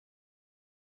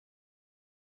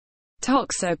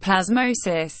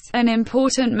Toxoplasmosis. An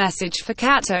important message for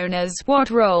cat owners: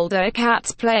 what role do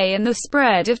cats play in the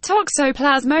spread of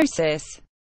toxoplasmosis?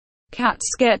 Cats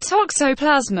get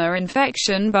toxoplasma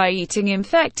infection by eating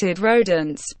infected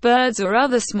rodents, birds or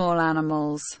other small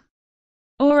animals,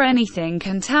 or anything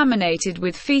contaminated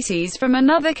with feces from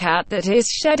another cat that is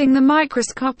shedding the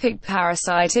microscopic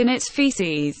parasite in its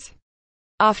feces.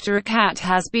 After a cat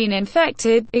has been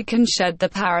infected, it can shed the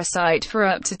parasite for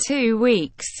up to 2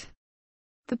 weeks.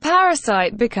 The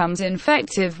parasite becomes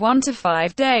infective 1 to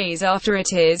 5 days after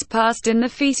it is passed in the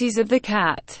feces of the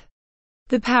cat.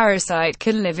 The parasite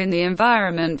can live in the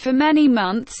environment for many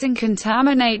months and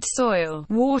contaminate soil,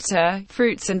 water,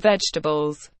 fruits and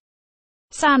vegetables,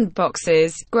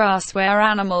 sandboxes, grass where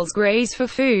animals graze for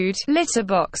food, litter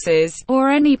boxes, or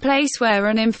any place where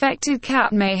an infected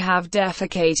cat may have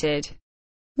defecated.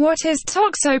 What is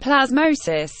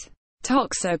toxoplasmosis?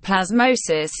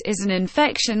 Toxoplasmosis is an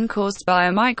infection caused by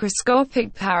a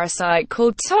microscopic parasite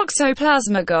called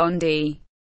Toxoplasma gondii.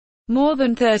 More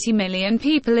than 30 million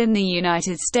people in the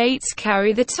United States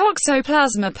carry the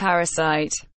Toxoplasma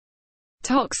parasite.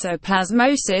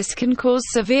 Toxoplasmosis can cause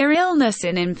severe illness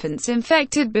in infants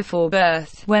infected before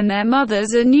birth, when their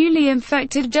mothers are newly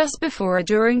infected just before or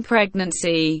during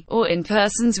pregnancy, or in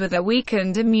persons with a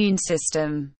weakened immune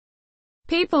system.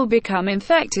 People become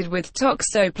infected with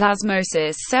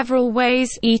toxoplasmosis several ways: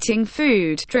 eating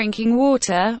food, drinking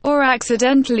water, or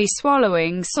accidentally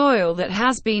swallowing soil that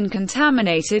has been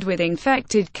contaminated with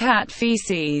infected cat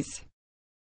feces.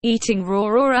 Eating raw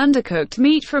or undercooked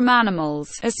meat from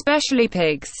animals, especially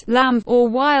pigs, lamb, or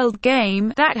wild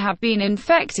game, that have been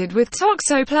infected with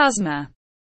toxoplasma.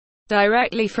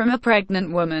 Directly from a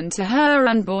pregnant woman to her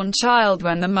unborn child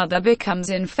when the mother becomes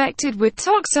infected with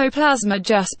toxoplasma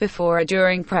just before or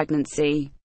during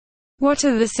pregnancy. What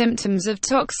are the symptoms of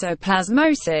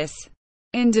toxoplasmosis?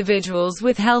 Individuals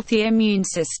with healthy immune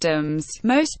systems.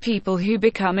 Most people who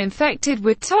become infected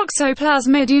with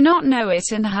toxoplasma do not know it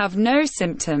and have no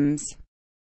symptoms.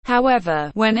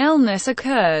 However, when illness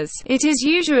occurs, it is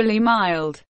usually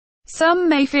mild. Some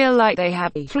may feel like they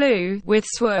have a flu, with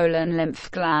swollen lymph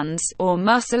glands, or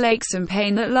muscle aches and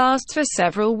pain that lasts for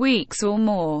several weeks or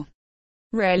more.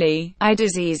 Rarely, eye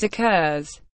disease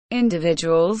occurs.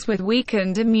 Individuals with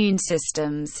weakened immune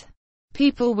systems.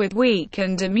 People with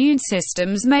weakened immune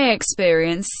systems may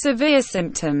experience severe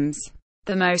symptoms.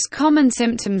 The most common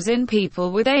symptoms in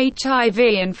people with HIV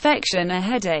infection are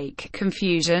headache,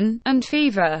 confusion, and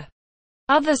fever.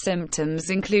 Other symptoms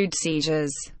include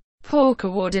seizures, poor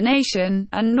coordination,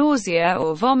 and nausea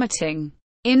or vomiting.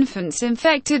 Infants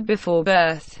infected before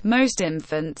birth. Most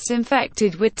infants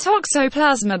infected with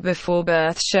toxoplasma before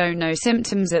birth show no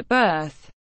symptoms at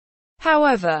birth.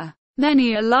 However,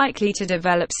 many are likely to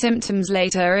develop symptoms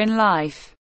later in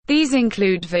life. These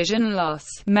include vision loss,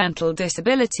 mental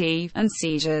disability, and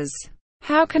seizures.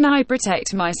 How can I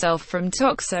protect myself from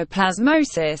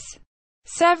toxoplasmosis?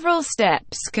 Several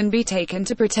steps can be taken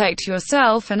to protect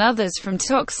yourself and others from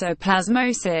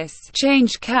toxoplasmosis.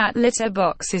 Change cat litter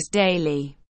boxes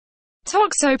daily.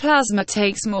 Toxoplasma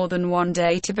takes more than 1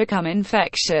 day to become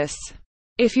infectious.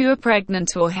 If you are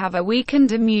pregnant or have a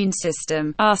weakened immune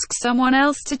system, ask someone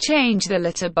else to change the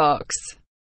litter box.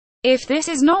 If this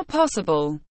is not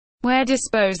possible, wear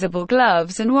disposable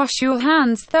gloves and wash your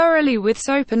hands thoroughly with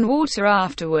soap and water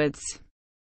afterwards.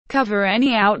 Cover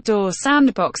any outdoor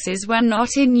sandboxes when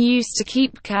not in use to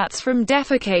keep cats from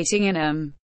defecating in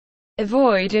them.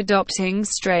 Avoid adopting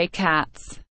stray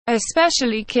cats,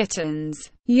 especially kittens.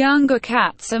 Younger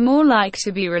cats are more likely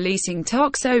to be releasing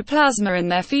toxoplasma in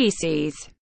their feces.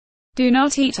 Do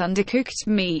not eat undercooked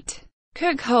meat.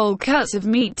 Cook whole cuts of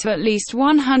meat to at least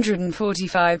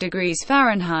 145 degrees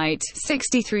Fahrenheit,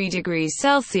 63 degrees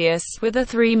Celsius, with a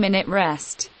 3-minute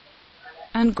rest.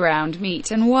 And ground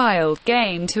meat and wild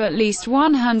game to at least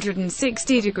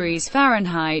 160 degrees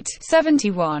Fahrenheit,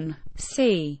 71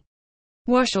 C.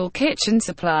 Wash all kitchen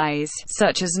supplies,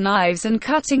 such as knives and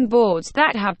cutting boards,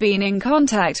 that have been in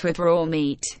contact with raw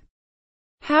meat.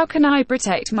 How can I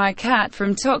protect my cat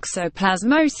from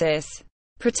toxoplasmosis?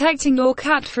 Protecting your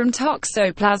cat from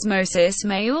toxoplasmosis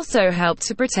may also help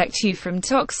to protect you from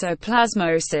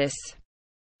toxoplasmosis.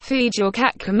 Feed your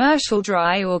cat commercial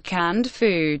dry or canned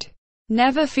food.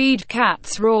 Never feed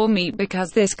cats raw meat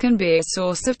because this can be a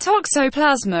source of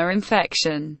toxoplasma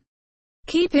infection.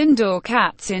 Keep indoor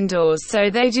cats indoors so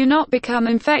they do not become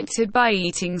infected by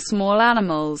eating small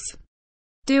animals.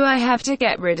 Do I have to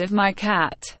get rid of my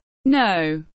cat?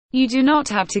 No. You do not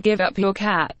have to give up your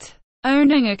cat.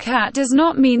 Owning a cat does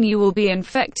not mean you will be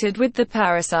infected with the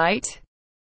parasite.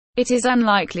 It is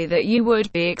unlikely that you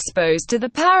would be exposed to the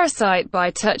parasite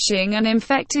by touching an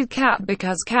infected cat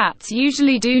because cats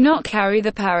usually do not carry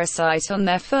the parasite on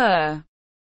their fur.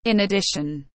 In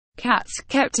addition, cats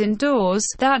kept indoors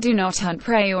that do not hunt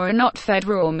prey or are not fed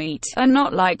raw meat are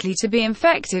not likely to be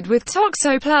infected with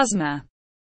Toxoplasma.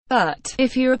 But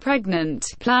if you are pregnant,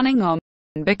 planning on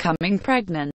becoming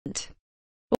pregnant,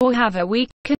 or have a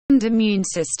weakened immune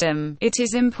system, it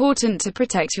is important to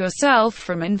protect yourself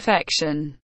from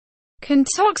infection. Can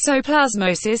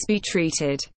toxoplasmosis be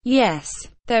treated? Yes,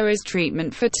 there is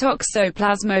treatment for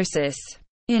toxoplasmosis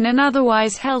in an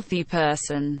otherwise healthy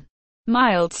person.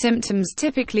 Mild symptoms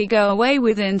typically go away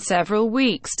within several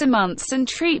weeks to months and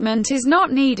treatment is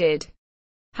not needed.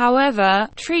 However,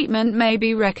 treatment may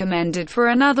be recommended for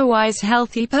an otherwise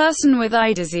healthy person with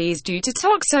eye disease due to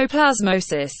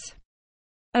toxoplasmosis.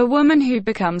 A woman who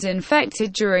becomes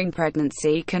infected during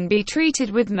pregnancy can be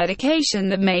treated with medication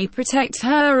that may protect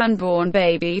her unborn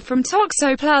baby from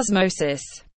toxoplasmosis.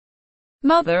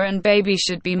 Mother and baby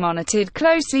should be monitored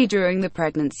closely during the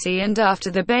pregnancy and after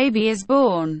the baby is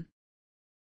born.